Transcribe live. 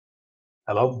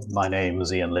Hello, my name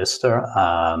is Ian Lister,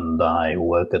 and I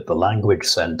work at the Language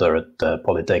Center at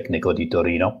Politecnico di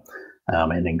Torino.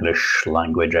 I'm an English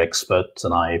language expert,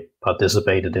 and I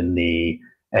participated in the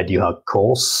EduHack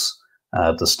course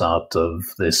at the start of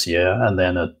this year, and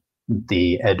then at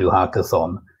the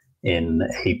EduHackathon in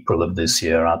April of this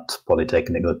year at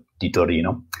Politecnico di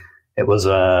Torino. It was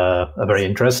a very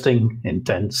interesting,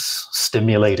 intense,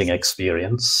 stimulating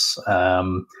experience.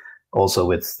 Also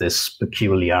with this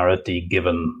peculiarity,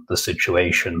 given the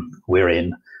situation we're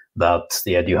in, that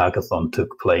the EduHackathon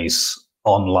took place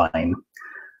online.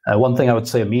 One thing I would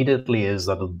say immediately is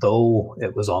that though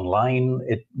it was online,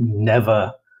 it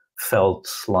never felt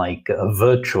like a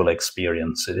virtual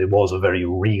experience. It was a very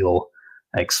real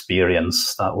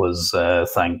experience. That was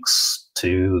thanks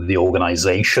to the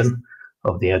organization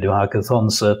of the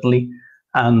EduHackathon, certainly,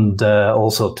 and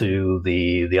also to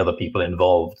the other people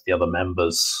involved, the other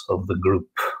members of the group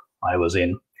I was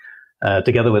in.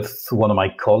 Together with one of my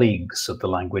colleagues at the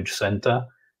Language Center,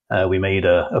 we made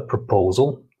a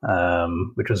proposal,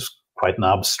 which was quite an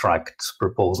abstract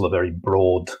proposal, a very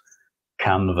broad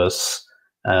canvas,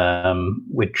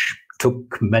 which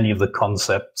took many of the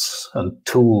concepts and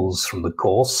tools from the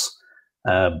course,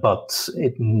 but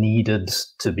it needed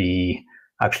to be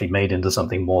actually made into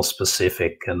something more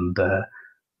specific, and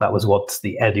that was what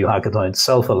the EduHackathon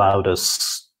itself allowed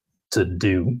us to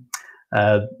do.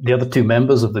 The other two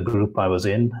members of the group I was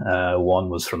in, one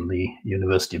was from the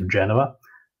University of Genoa,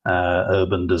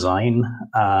 urban design,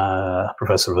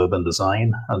 professor of urban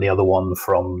design, and the other one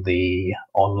from the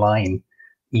online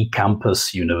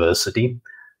eCampus University,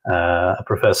 a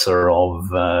professor of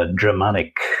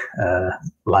Germanic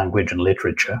language and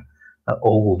literature,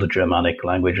 old Germanic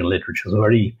language and literature. It's a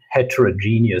very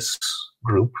heterogeneous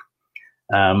group.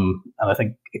 And I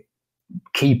think a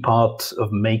key part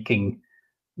of making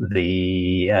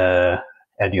the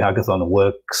EduHackathon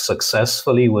work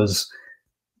successfully was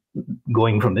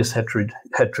going from this can't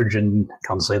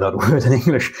say that word in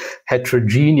English,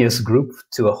 heterogeneous group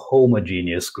to a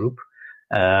homogeneous group.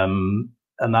 And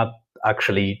that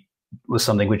actually was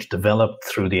something which developed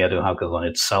through the EduHackathon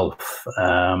itself.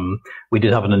 We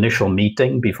did have an initial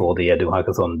meeting before the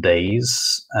EduHackathon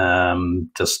days,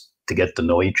 just to get to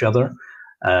know each other.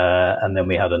 And then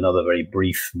we had another very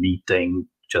brief meeting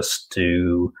just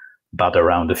to bat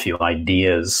around a few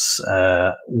ideas.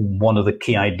 One of the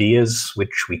key ideas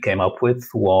which we came up with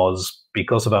was,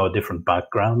 because of our different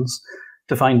backgrounds,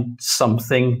 to find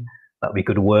something that we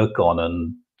could work on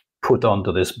and put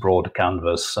onto this broad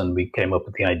canvas. And we came up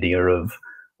with the idea of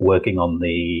working on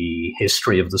the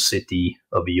history of the city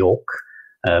of York,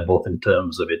 both in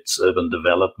terms of its urban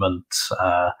development,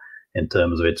 in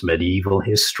terms of its medieval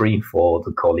history for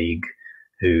the colleague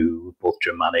who both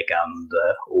Germanic and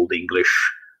Old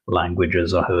English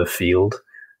languages are her field.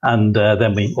 And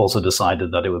then we also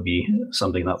decided that it would be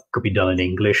something that could be done in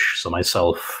English. So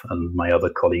myself and my other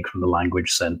colleague from the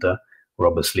Language Center were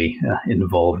obviously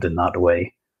involved in that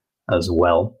way as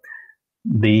well.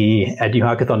 The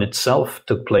EduHackathon itself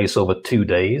took place over 2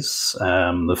 days.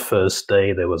 The first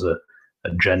day there was a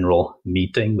general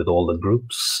meeting with all the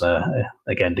groups,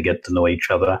 again, to get to know each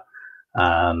other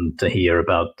and to hear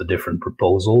about the different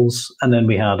proposals. And then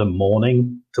we had a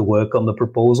morning to work on the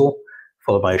proposal,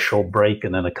 followed by a short break,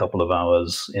 and then a couple of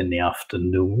hours in the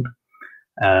afternoon.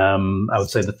 I would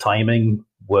say the timing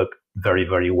worked very,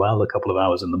 very well, a couple of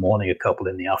hours in the morning, a couple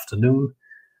in the afternoon.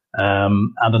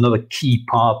 And another key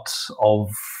part of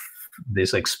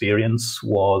this experience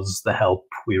was the help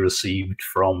we received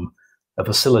from a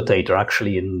facilitator.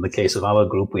 Actually, in the case of our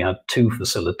group, we had 2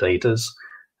 facilitators,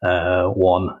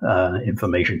 one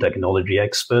information technology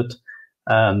expert,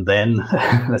 and then,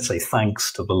 let's say,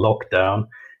 thanks to the lockdown,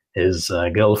 his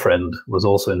girlfriend was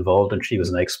also involved, and she was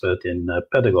an expert in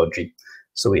pedagogy.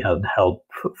 So we had help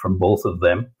from both of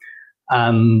them.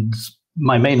 And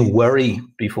my main worry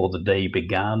before the day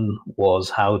began was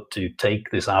how to take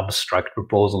this abstract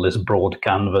proposal, this broad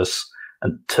canvas,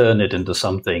 and turn it into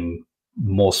something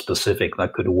more specific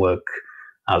that could work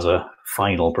as a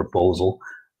final proposal.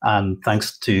 And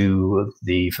thanks to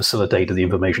the facilitator, the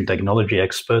information technology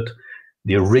expert,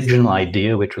 the original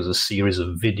idea, which was a series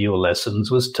of video lessons,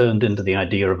 was turned into the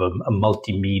idea of a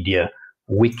multimedia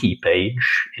wiki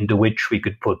page into which we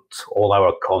could put all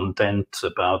our content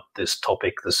about this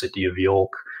topic, the city of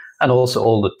York, and also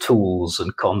all the tools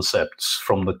and concepts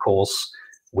from the course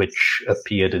which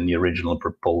appeared in the original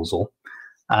proposal.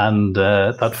 And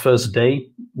that first day,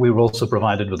 we were also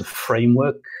provided with a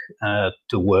framework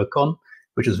to work on,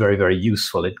 which is very, very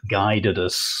useful. It guided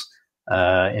us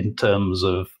in terms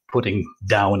of putting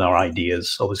down our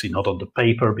ideas, obviously not on the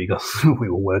paper because we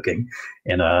were working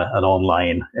in an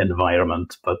online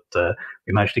environment, but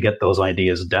we managed to get those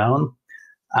ideas down.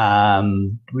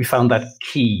 And we found that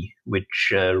key,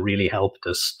 which really helped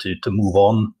us to move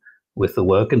on with the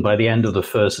work. And by the end of the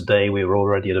first day, we were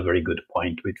already at a very good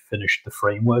point. We'd finished the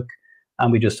framework,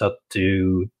 and we just had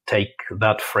to take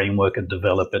that framework and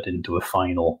develop it into a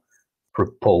final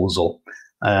proposal.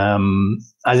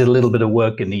 I did a little bit of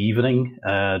work in the evening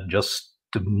just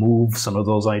to move some of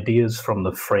those ideas from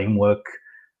the framework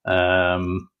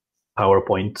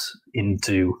PowerPoint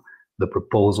into the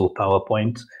proposal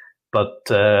PowerPoint, but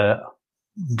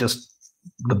just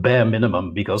the bare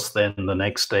minimum, because then the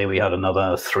next day we had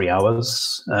another 3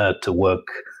 hours to work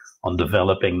on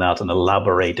developing that and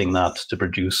elaborating that to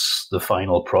produce the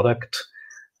final product.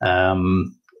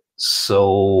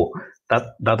 So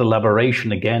that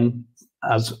elaboration, again,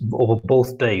 as over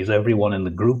both days, everyone in the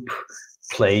group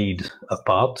played a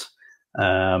part.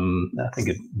 I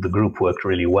think the group worked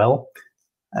really well.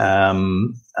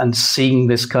 And seeing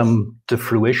this come to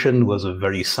fruition was a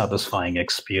very satisfying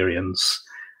experience.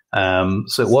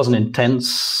 So it was an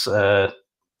intense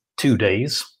 2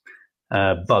 days,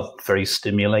 but very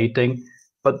stimulating.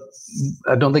 But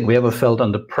I don't think we ever felt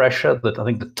under pressure. That I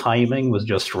think the timing was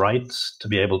just right to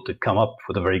be able to come up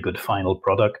with a very good final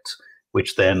product,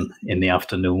 which then in the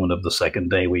afternoon of the second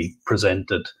day we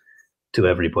presented to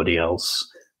everybody else.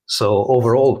 So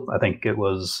overall, I think it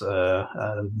was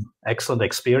an excellent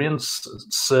experience.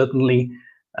 Certainly,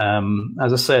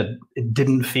 as I said, it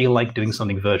didn't feel like doing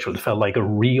something virtual. It felt like a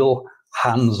real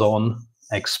hands-on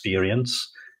experience,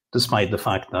 despite the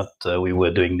fact that we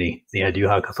were doing the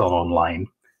EduHackathon online.